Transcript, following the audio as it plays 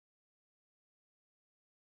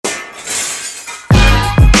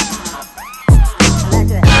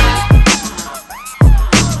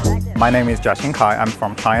My name is Xinkai. I'm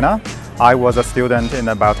from China. I was a student in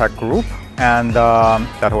the biotech group, and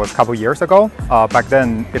that was a couple years ago. Back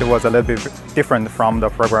then, it was a little bit different from the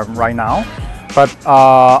program right now. But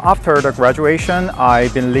after the graduation,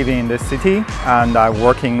 I've been living in this city, and I'm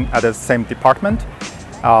working at the same department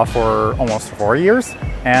for almost 4 years.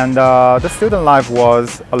 And the student life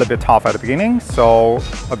was a little bit tough at the beginning, so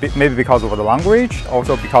maybe because of the language,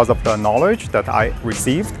 also because of the knowledge that I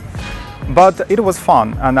received. But it was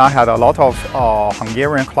fun, and I had a lot of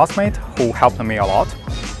Hungarian classmates who helped me a lot.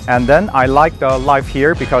 And then I like the life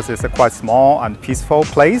here because it's a quite small and peaceful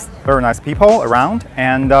place, very nice people around.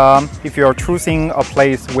 And if you're choosing a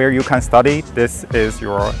place where you can study, this is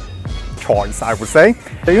your choice, I would say.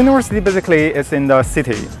 The university basically is in the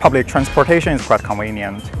city. Public transportation is quite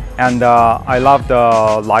convenient. And I love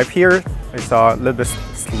the life here. It's a little bit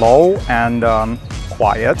slow and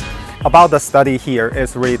quiet. About the study here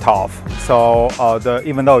is really tough. So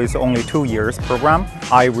even though it's only 2 years program,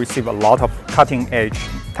 I receive a lot of cutting-edge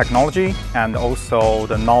technology and also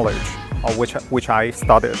the knowledge which I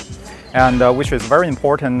studied, and which is very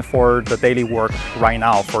important for the daily work right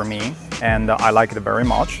now for me, and I like it very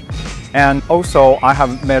much. And also I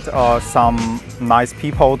have met some nice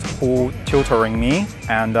people who tutoring me,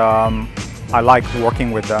 and I like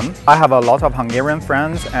working with them. I have a lot of Hungarian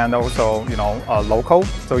friends and also, local.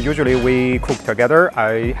 So usually we cook together.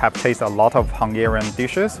 I have tasted a lot of Hungarian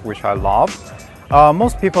dishes, which I love.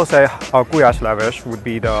 Most people say gulyás leves would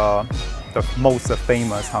be the most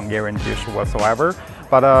famous Hungarian dish whatsoever.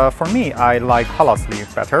 But for me, I like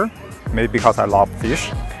halászlé better, maybe because I love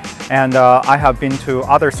fish. And I have been to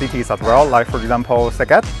other cities as well, like for example,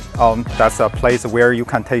 Szeged. That's a place where you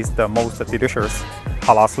can taste the most delicious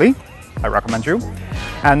halászlé. I recommend you.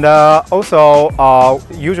 And also,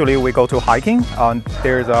 usually we go to hiking.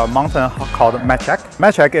 There's a mountain called Megyek.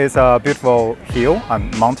 Megyek is a beautiful hill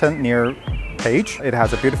and mountain near Page. It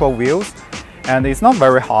has a beautiful views, and it's not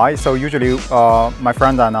very high. So usually, my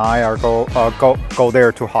friends and I are go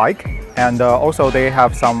there to hike. And also, they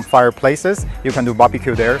have some fireplaces. You can do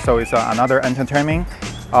barbecue there. So it's another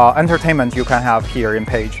entertainment you can have here in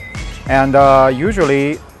Page. And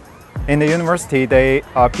usually, in the university,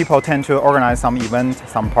 people tend to organize some event,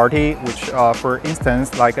 some party, which, for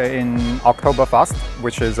instance, like in Oktoberfest,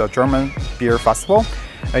 which is a German beer festival,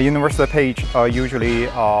 University of Page usually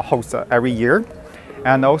hosts every year.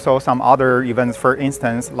 And also some other events, for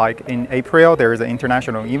instance, like in April, there is an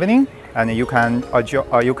international evening, and you can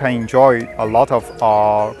enjoy a lot of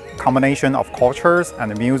combination of cultures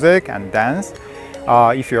and music and dance.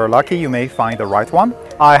 If you're lucky, you may find the right one.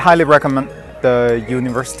 I highly recommend the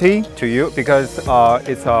university to you because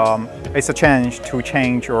it's a chance to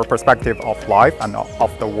change your perspective of life and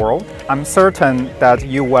of the world. I'm certain that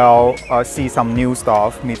you will see some new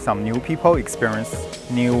stuff, meet some new people, experience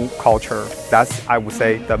new culture. That's, I would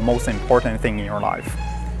say, the most important thing in your life.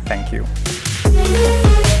 Thank you.